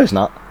 No, a hippo's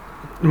not.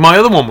 My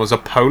other one was a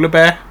polar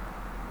bear.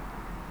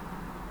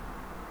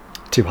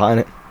 Too hot in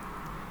it.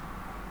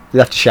 You'd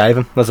have to shave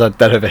them. That's a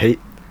dead overheat.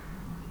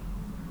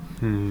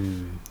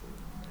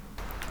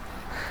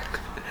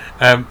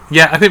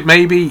 Yeah, I think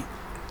maybe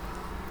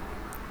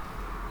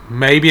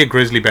a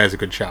grizzly bear's a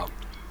good shout.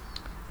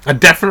 I'd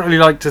definitely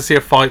like to see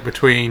a fight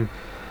between...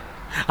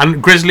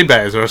 And grizzly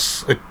bears are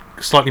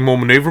slightly more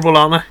manoeuvrable,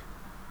 aren't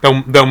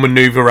they? They'll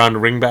manoeuvre around a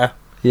ring bear.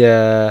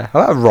 Yeah.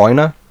 How about a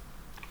rhino?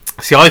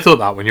 See, I thought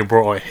that when you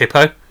brought out a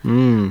hippo.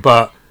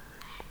 But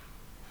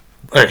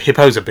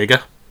hippos are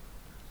bigger.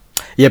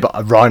 Yeah, but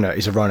a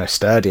rhino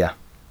sturdier.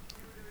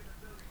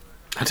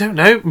 I don't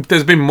know.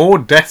 There's been more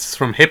deaths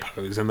from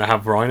hippos than there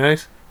have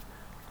rhinos.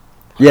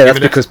 Yeah, that's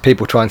because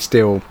people try and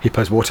steal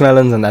hippos'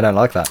 watermelons and they don't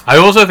like that. I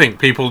also think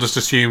people just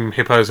assume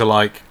hippos are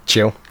like...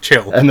 Chill.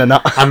 And they're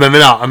not. And then they're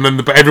not. And then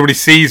but everybody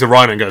sees a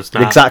rhino and goes,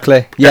 nah.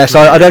 Exactly. Yeah, so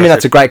I don't think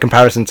that's a great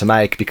comparison to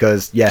make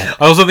because, yeah.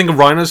 I also think a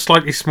rhino's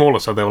slightly smaller,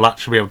 so they will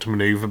actually be able to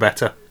manoeuvre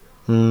better.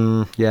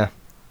 Yeah.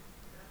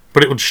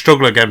 But it would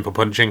struggle again for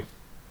punching.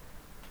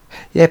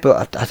 Yeah,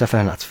 but I don't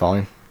think that's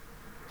fine.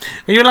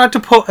 Are you allowed to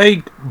put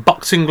a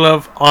boxing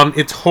glove on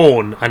its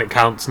horn and it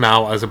counts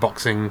now as a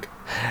boxing...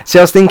 See,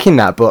 I was thinking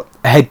that, but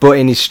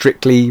headbutting is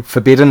strictly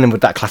forbidden, and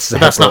would that class as a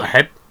headbutt? That's not a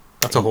head.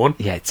 That's a horn.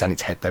 Yeah, it's on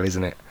its head, though,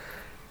 isn't it?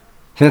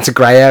 I think that's a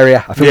grey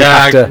area. I think we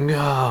have to...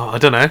 I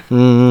don't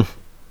know.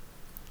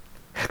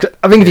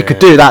 I think if you could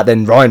do that,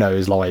 then rhino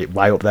is like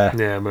way up there.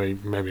 Yeah,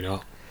 maybe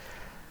not.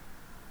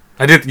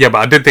 I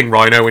did think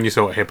rhino when you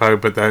saw a hippo,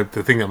 but the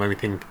thing that made me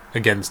think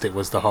against it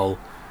was the whole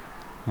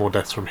more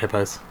deaths from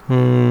hippos.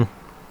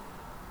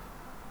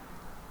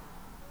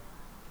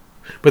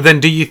 But then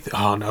do you...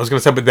 I was going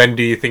to say, but then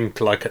do you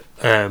think like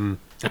a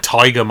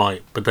tiger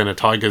might? But then a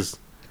tiger's...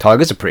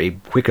 Tigers are pretty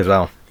quick as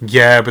well.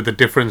 Yeah, but the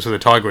difference with a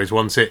tiger is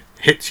once it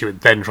hits you,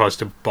 it then tries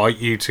to bite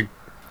you to,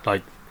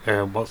 like,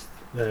 what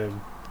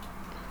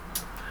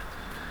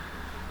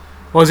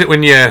is it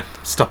when you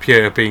stop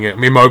you being...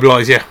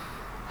 immobilise you?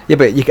 Yeah,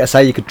 but you could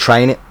say you could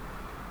train it.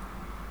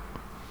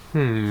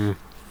 I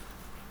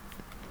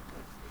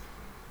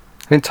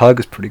think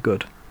tiger's pretty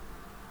good.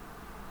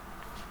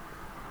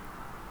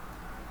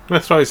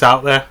 Let's throw this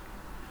out there.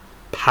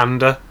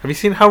 Panda. Have you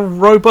seen how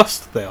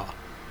robust they are?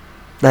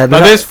 They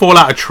just fall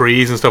out of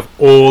trees and stuff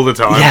all the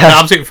time. Yeah. They're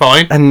absolutely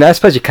fine. And I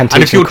suppose you can teach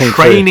And if you're them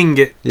training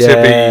it to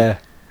be... I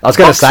was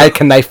going to say,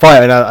 can they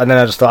fight? And then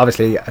I just thought,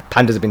 obviously,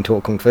 pandas have been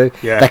taught kung fu.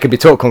 Yeah. They can be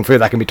taught kung fu,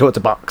 they can be taught to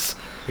box.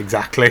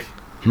 Exactly.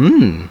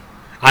 And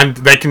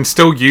they can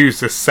still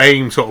use the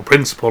same sort of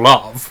principle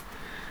of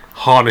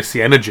harness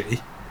the energy.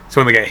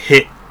 So when they get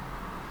hit,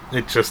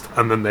 it just...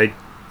 And then they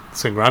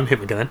swing around and hit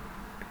them again.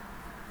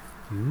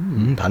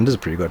 Pandas are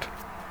pretty good.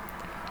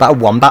 About a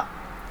wombat.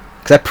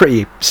 Because they're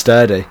pretty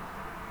sturdy.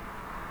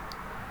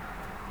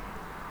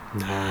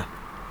 Nah.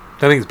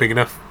 Don't think it's big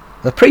enough.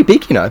 They're pretty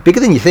big, you know. Bigger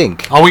than you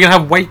think. Are we going to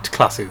have weight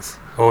classes?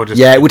 Or just...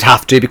 Yeah, it would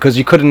have to, because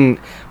you couldn't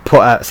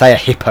put, say, a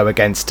hippo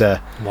against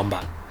a...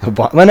 Wombat.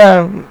 Well,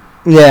 no...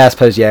 Yeah, I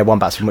suppose,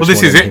 wombats are much Well,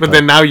 this is smaller it, than but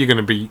then now you're going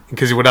to be...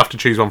 Because you would have to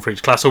choose one for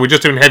each class. So we're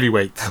just doing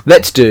heavyweights.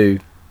 Let's do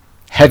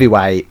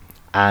heavyweight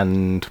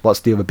and... What's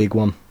the other big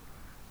one?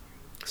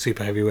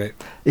 Super heavyweight.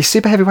 Is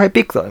super heavyweight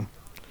big, though?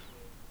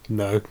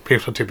 No,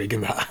 people are too big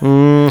in that.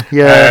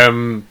 Yeah.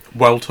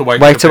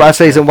 Welterweight. I'd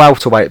say isn't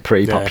welterweight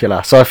pretty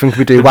popular? So I think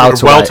we do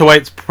welterweight.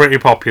 Welterweight's pretty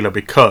popular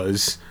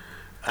because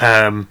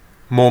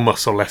more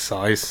muscle, less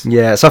size.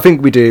 Yeah, so I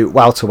think we do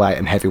welterweight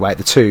and heavyweight,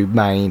 the two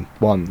main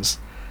ones.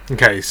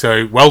 Okay,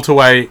 so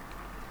welterweight,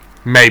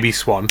 maybe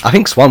Swan. I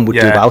think Swan would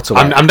do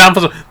welterweight. I'm down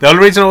for Swan. The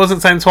only reason I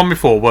wasn't saying Swan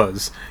before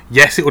was,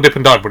 yes, it will dip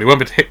and dive, but it won't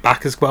be able to hit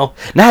back as well.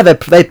 No,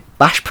 they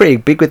bash pretty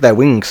big with their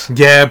wings.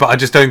 Yeah, but I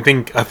just don't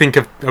think... I think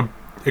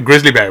a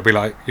grizzly bear would be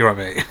like, you're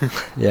right, mate.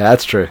 Yeah,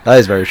 that's true. That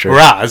is very true.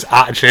 Whereas,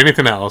 actually,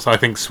 anything else, I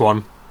think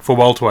Swan. For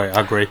welterweight,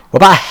 I agree. What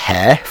about a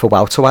hare for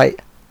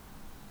welterweight?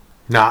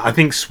 Nah, I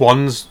think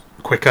Swan's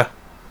quicker.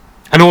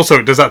 And also,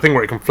 it does that thing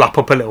where it can flap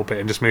up a little bit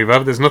and just move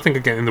over. There's nothing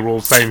again in the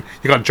rules saying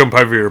you can't jump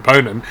over your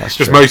opponent. That's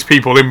just true. Most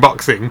people in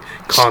boxing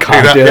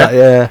can't do that.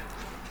 Yeah.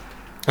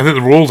 I think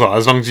the rules are,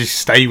 as long as you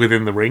stay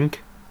within the ring,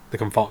 the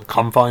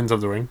confines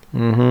of the ring.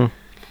 Mm-hmm.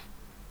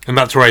 And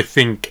that's where I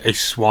think a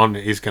Swan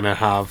is going to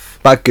have...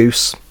 About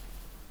Goose.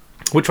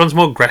 Which one's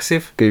more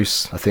aggressive?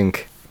 Goose, I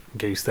think.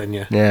 Goose, then,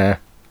 yeah. Yeah.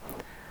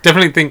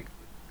 Definitely think...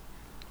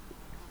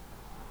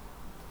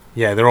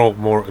 Yeah, they're all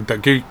more...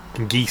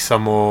 Geese are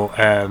more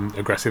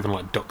aggressive than,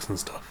 like, ducks and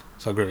stuff.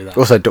 So I agree with that.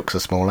 Also, ducks are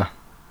smaller.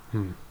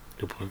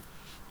 Good point.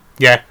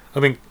 Yeah, I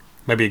think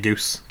maybe a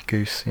goose.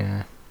 Goose,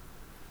 yeah.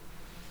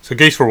 So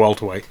goose for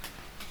welterweight.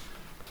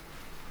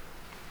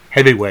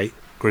 Heavyweight,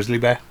 grizzly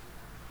bear.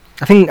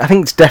 I think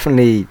it's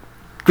definitely...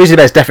 Grizzly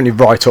bear's definitely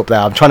right up there.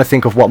 I'm trying to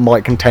think of what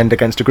might contend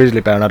against a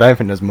grizzly bear, and I don't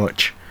think there's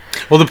much.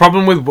 Well, the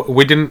problem with...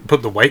 We didn't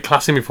put the weight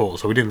class in before,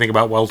 so we didn't think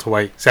about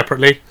welterweight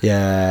separately.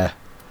 Yeah.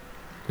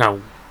 Now,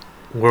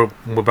 we're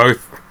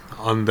both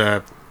on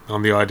the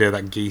idea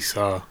that geese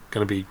are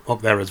going to be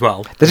up there as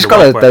well. They've just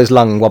got those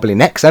long wobbly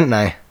necks, haven't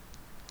they?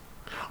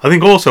 I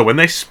think also when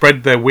they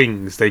spread their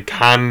wings, they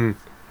can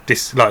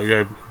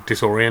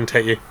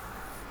disorientate you.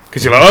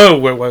 Because you're like, oh,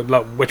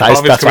 which part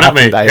of it's coming at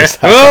me? That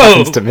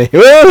happens to me.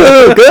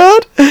 Oh,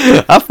 God!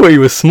 I thought you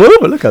were small,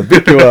 but look how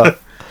big you are.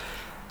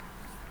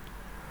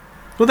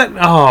 Well, then,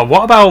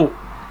 what about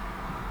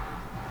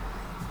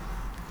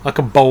like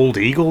a bald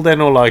eagle then,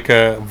 or like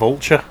a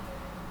vulture?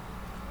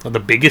 Like the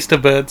biggest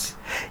of birds?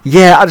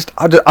 Yeah,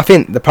 I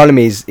think the problem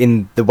is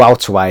in the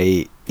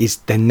welterweight is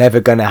they're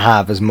never going to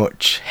have as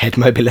much head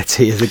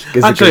mobility as a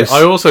goose.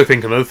 I also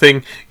think another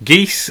thing,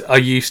 geese are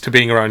used to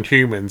being around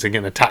humans and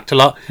getting attacked a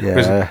lot.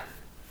 Yeah.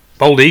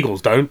 Bold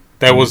eagles don't.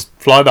 There was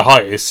fly the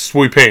highest,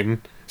 swoop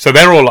in. So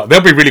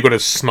they'll be really good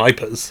as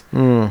snipers.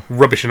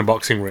 Rubbish in a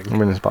boxing ring.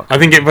 I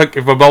think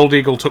if a bald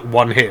eagle took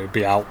one hit, it'd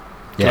be out.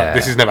 Yeah. Like,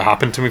 this has never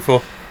happened to me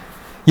before.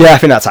 Yeah, I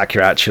think that's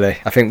accurate, actually.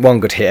 I think one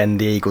good hit and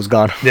the eagle's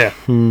gone. Yeah.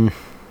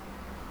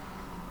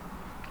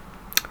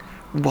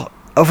 What?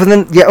 Other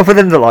than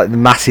the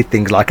massive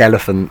things like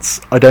elephants,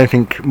 I don't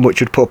think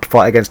much would put up a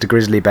fight against a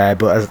grizzly bear,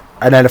 but as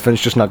an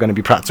elephant's just not going to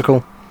be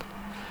practical.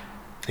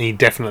 And you're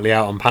definitely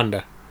out on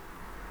panda.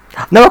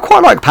 No, I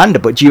quite like panda,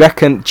 but do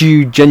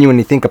you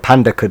genuinely think a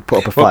panda could put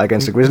up a fight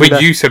against a grizzly bear?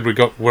 But you said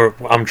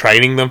I'm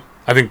training them.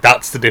 I think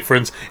that's the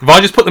difference. If I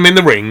just put them in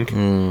the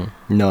ring,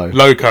 no,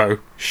 loco,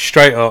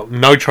 straight up,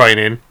 no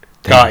training,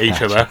 go at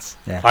each other,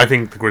 yeah. I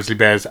think the grizzly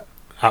bears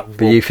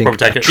but you think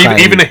take it.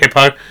 Even a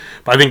hippo,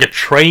 but I think a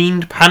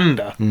trained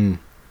panda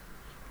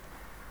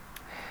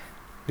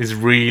is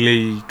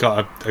really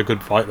got a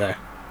good fight there.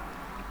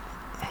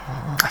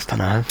 I don't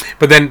know.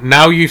 But then,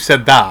 now you've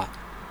said that,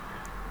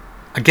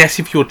 I guess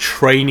if you're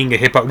training a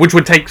hippo, which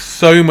would take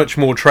so much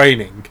more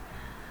training,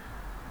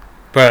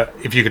 but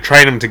if you could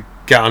train them to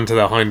get onto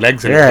their hind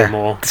legs a little bit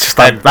more. It's just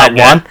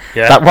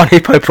that one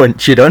hippo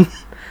punch you done.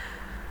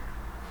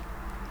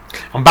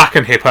 I'm back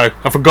on hippo.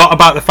 I forgot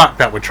about the fact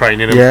that we're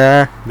training them.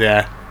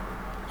 Yeah.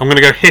 I'm going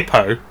to go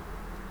hippo.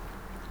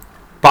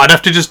 But I'd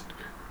have to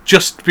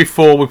just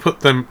before we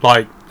put them,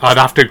 like, I'd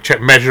have to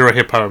measure a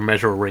hippo and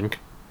measure a ring.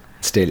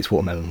 Steal its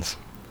watermelons.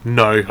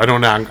 No, I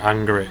don't want to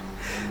anger it.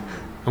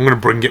 I'm going to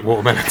bring it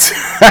watermelons,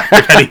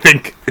 if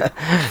anything.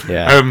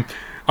 Yeah.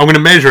 I'm going to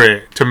measure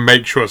it to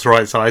make sure it's the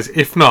right size.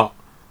 If not,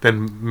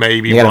 then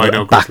maybe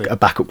rhino grizzly. A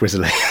backup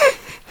grizzly.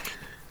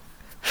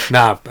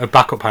 Nah, a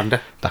backup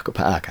panda. Backup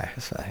panda. Okay,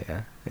 that's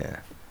fair. Yeah.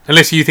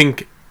 Unless you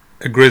think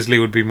a grizzly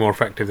would be more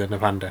effective than a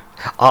panda.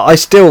 I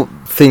still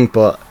think,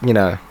 but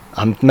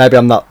maybe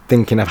I'm not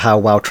thinking of how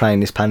well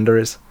trained this panda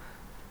is.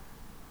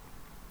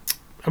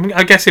 I mean,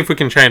 I guess if we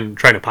can train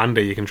a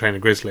panda, you can train a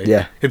grizzly.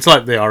 Yeah. It's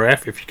like the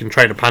RF. If you can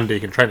train a panda, you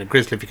can train a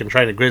grizzly. If you can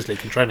train a grizzly, you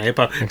can train a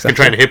hippo. Exactly. If you can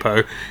train a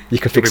hippo, you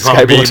can fix a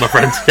skateboard. me, my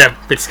friends. Yeah,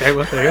 big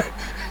skateboard. There you go.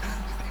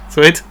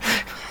 Sweet.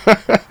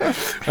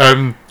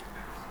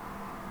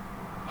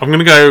 I'm going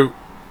to go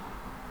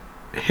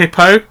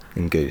hippo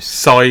and goose.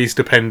 Size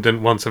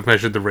dependent once I've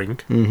measured the ring.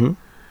 Mm-hmm.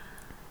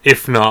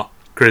 If not,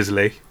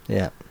 grizzly.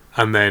 Yeah.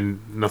 And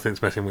then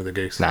nothing's messing with a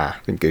goose. Nah, I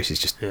think goose is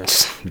just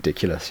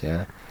ridiculous,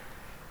 yeah.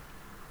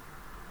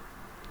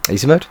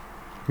 Easy mode?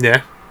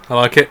 Yeah, I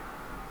like it.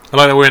 I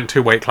like that we went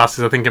 2 weight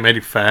classes. I think it made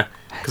it fair.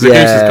 Because the goose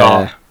has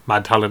got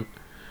mad talent.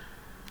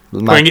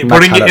 Putting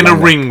it in a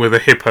ring with a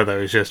hippo, though,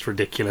 is just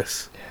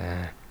ridiculous.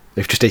 Yeah.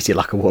 They've just eaten it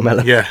like a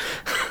watermelon. Yeah.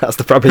 That's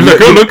the problem.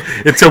 Look,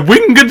 it's a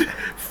winged,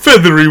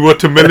 feathery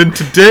watermelon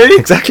today.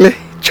 Exactly.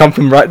 Chomp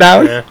him right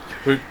down. Yeah.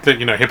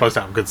 Hippos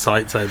don't have good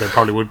sight, so they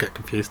probably would get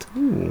confused.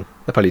 Ooh,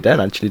 they probably don't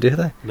actually, do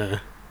they? No.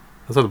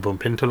 That's why they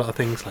bump into a lot of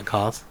things, like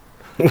cars.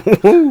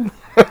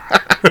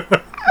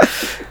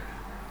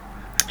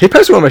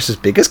 Hippos are almost as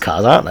big as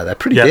cars, aren't they? They're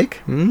pretty big.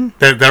 Mm.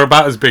 They're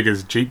about as big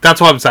as Jeep.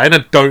 That's what I'm saying. I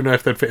don't know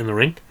if they'd fit in the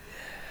ring.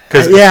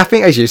 I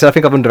think as you said, I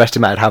think I've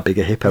underestimated how big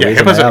a hippo is.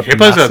 Hippos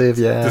massive,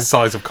 are the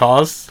size of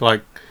cars.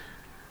 Like,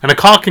 and a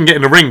car can get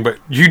in a ring, but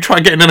you try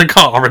getting in a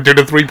car and doing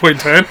a 3-point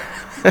turn.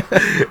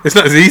 It's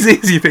not as easy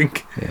as you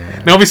think.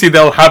 Yeah. Now, obviously,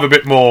 they'll have a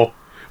bit more,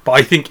 but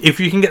I think if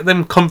you can get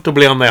them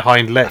comfortably on their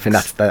hind legs,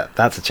 I think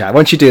that's a chat.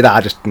 Once you do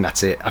that,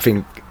 that's it. I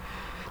think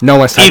no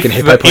one's taking a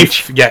hippo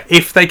punch.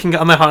 If they can get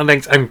on their hind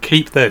legs and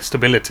keep their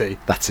stability,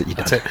 that's it.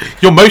 That's it.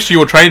 Most of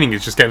your training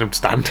is just getting them to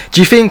stand.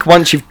 Do you think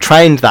once you've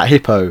trained that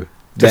hippo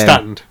to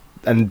stand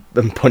and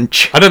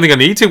punch? I don't think I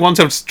need to. Once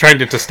I've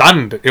trained it to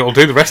stand, it'll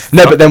do the rest.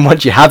 No, but then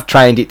once you have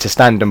trained it to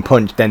stand and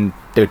punch, then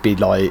there would be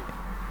like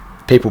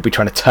people would be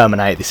trying to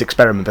terminate this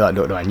experiment. Be like,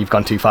 look, man, you've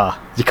gone too far.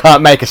 You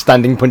can't make a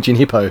standing punching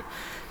hippo.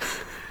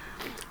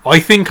 I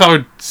think I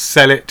would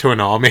sell it to an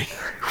army.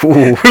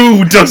 Ooh.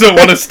 Who doesn't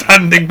want a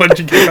standing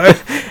punching hippo?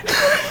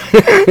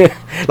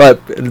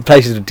 Like the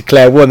places to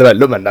declare war, and they're like,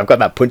 look man, I've got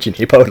that punching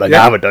hippo. Like,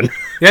 Yeah. now we're done.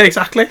 Yeah,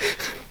 exactly.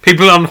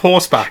 People on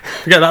horseback.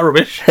 Forget that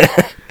rubbish.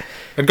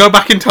 And go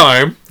back in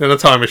time in a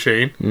time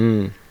machine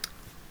and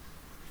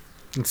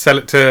sell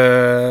it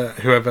to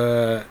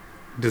whoever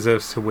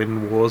deserves to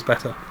win wars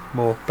better.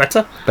 More.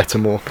 Better? Better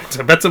more.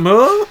 Better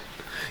more?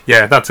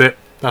 Yeah, that's it.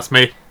 That's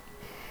me.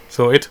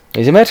 Sorted.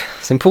 Easy, mate.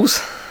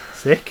 Simples.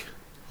 Sick.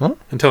 What?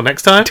 Until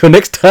next time. Till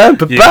next time.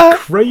 You Bye-bye.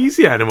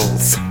 crazy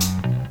animals.